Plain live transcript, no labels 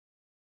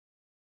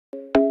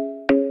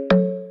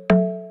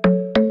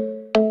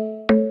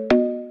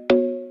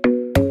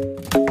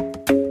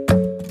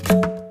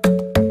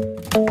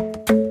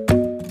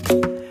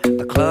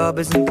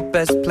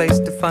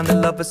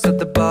lover, so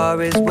the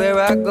bar is where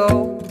I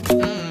go.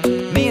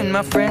 Me and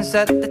my friends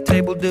at the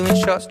table doing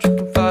shots,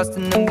 tripping fast,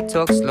 and then we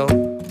talk slow.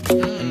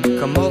 And you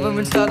come over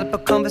and start up a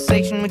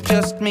conversation with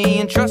just me,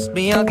 and trust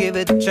me, I'll give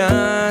it a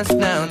chance.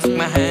 Now take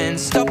my hand,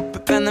 stop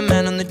it, and the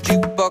man on the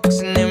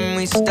jukebox, and then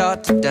we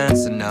start to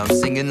dance. And now I'm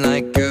singing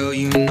like, girl,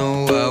 you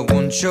know I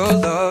want your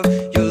love.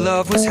 Your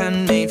love was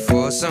handmade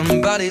for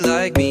somebody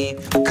like me.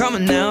 Come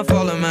on now,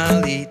 follow my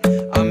lead.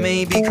 I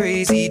may be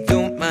crazy,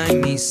 don't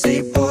mind me.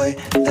 Say, boy,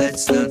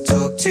 let's not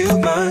talk too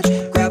much.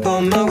 Grab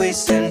on my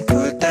waist and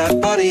put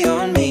that body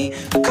on me.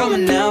 Come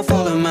on now,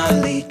 follow my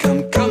lead.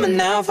 Come on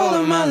now,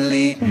 follow my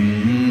lead.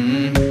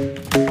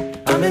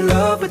 I'm in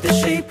love with the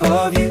shape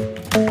of you.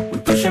 We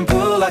push and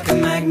pull like a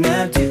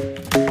magnet do.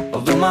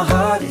 Although my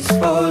heart is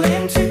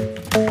falling too.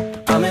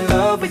 I'm in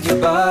love with your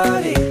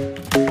body.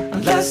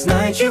 Last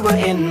night you were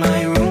in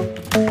my room,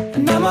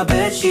 and now my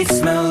bedsheets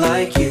smell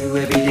like you.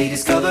 Every day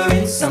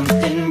discovering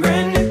something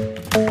brand new.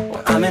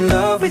 Well, I'm in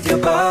love with your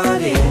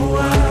body.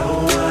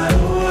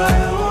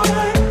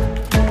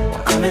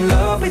 I'm in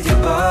love with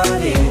your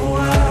body.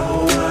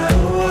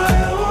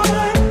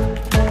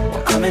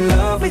 I'm in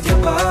love with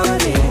your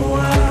body.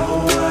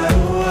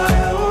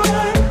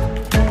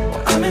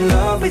 I'm in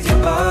love with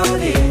your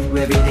body.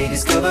 Every day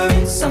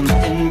discovering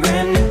something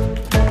brand new.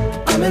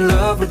 I'm in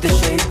love with the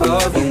shape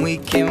of you. When we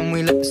came,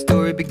 we let the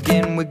story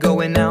begin. We're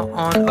going out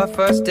on our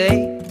first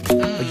date.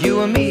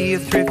 You and me are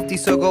thrifty,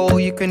 so go all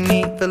you can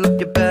eat. Fill up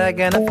your bag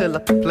and I fill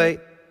up the plate.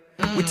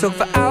 We talk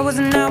for hours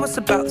and hours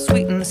about the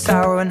sweet and the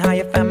sour, and how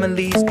your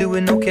family's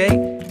doing okay.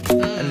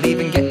 And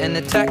leaving, getting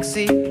a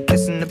taxi,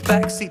 kissing the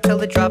backseat, tell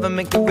the driver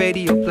make the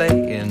radio play.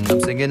 And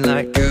I'm singing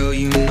like, girl,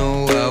 you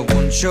know I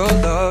want your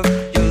love.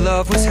 Your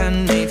love was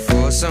handmade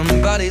for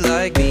somebody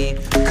like me.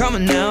 Come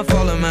on now,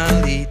 follow my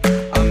lead.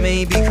 I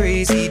may be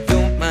crazy,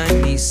 don't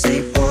mind me.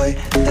 Say, boy,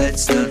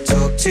 let's not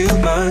talk too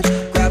much.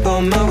 Grab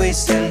on my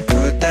waist and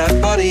put that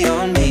body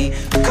on me.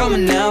 Come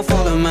on now,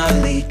 follow my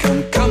lead.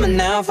 Come on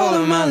now,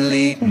 follow my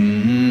lead.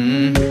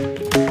 I'm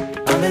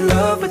in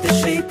love with the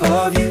shape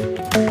of you.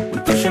 We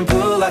push and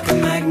pull like a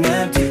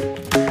magnet do.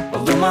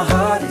 Although my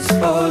heart is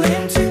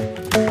falling too.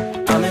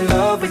 I'm in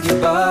love with your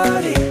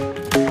body.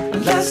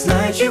 Last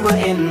night you were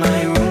in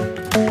my room,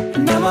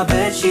 and now my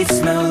bedsheets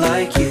smell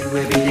like you.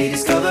 Every day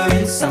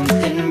discovering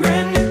something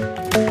brand new.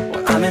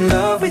 Well, I'm in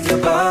love with your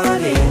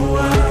body.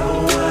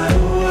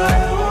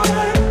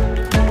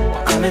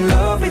 I'm in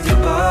love with your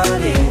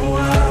body.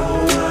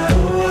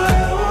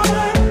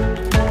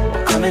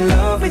 I'm in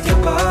love with your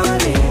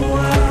body.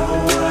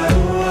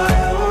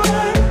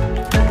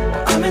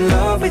 I'm in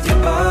love with your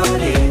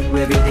body.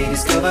 Every day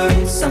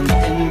discovering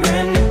something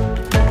brand new.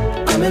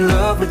 I'm in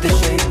love with the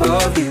shape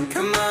of you.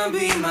 Come on,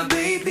 be my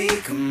baby,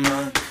 come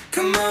on.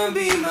 Come on,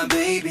 be my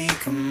baby,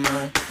 come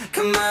on.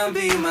 Come on,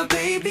 be my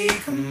baby,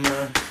 come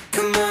on.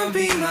 Come on,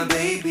 be my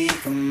baby,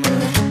 come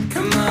on.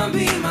 Come on,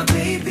 be my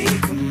baby,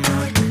 come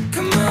on.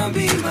 Come on,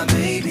 be my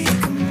baby,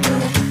 come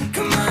on.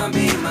 Come on,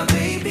 be my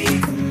baby,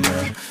 come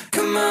on.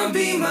 Come on,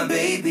 be my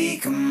baby,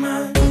 come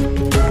on.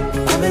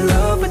 I'm in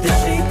love with the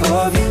shape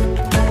of you.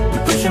 We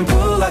push and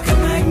pull like a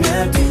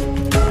magnet do.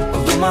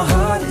 Although my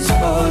heart is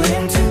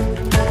falling too.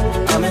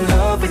 I'm in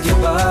love with your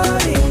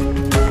body.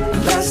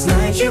 Last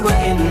night you were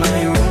in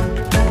my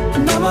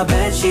room, now my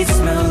bedsheets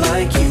smell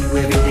like you.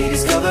 Every day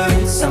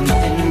discovering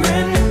something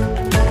brand new.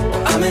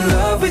 I'm in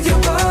love with your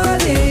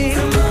body.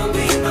 Come on,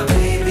 be my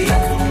baby,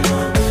 come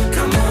on.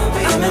 Come on,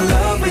 be I'm in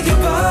love with your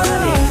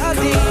body.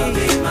 Come on,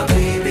 be my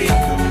baby,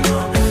 come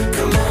on.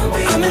 Come on,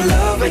 be I'm in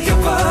love with your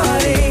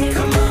body.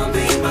 Come on,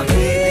 be my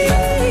baby,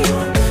 come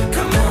on.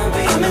 Come on,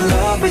 be I'm in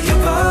love with your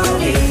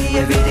body.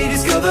 Every day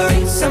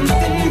discovering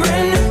something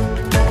brand new.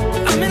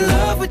 I'm in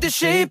love with the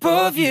shape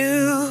of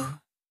you.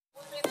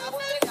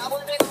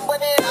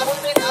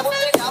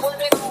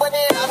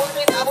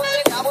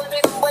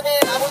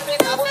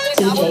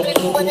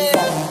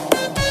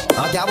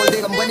 क्या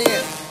बोलते company है?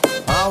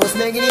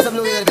 उसमें कि नहीं सब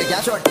लोग इधर पे क्या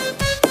शॉट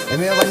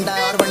मेरा बंटा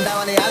है और बंटा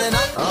वाले याद है ना?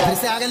 फिर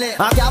से आगे ले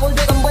क्या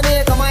बोलते कंपनी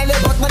है? कमाई ले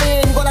बहुत मनी,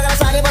 इनको लग रहा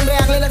सारे बन रहे,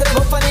 अगले लग रहे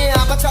बहुत फनी।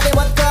 आपस वाले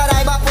बद कर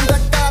आए बाप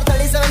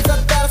 37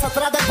 70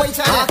 17 तक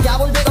पैसा है। क्या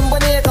बोलते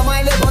कंपनी है?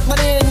 कमाई ले बहुत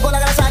मनी, इनको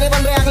लग रहा सारे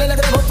बन रहे, अगले लग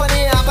रहे बहुत फनी।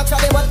 आपस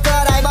वाले बद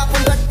कर आए बाप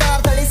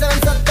 37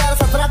 70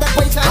 17 तक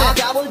पैसा है।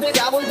 क्या बोलते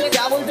कंपनी?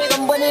 क्या बोलते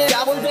कंपनी?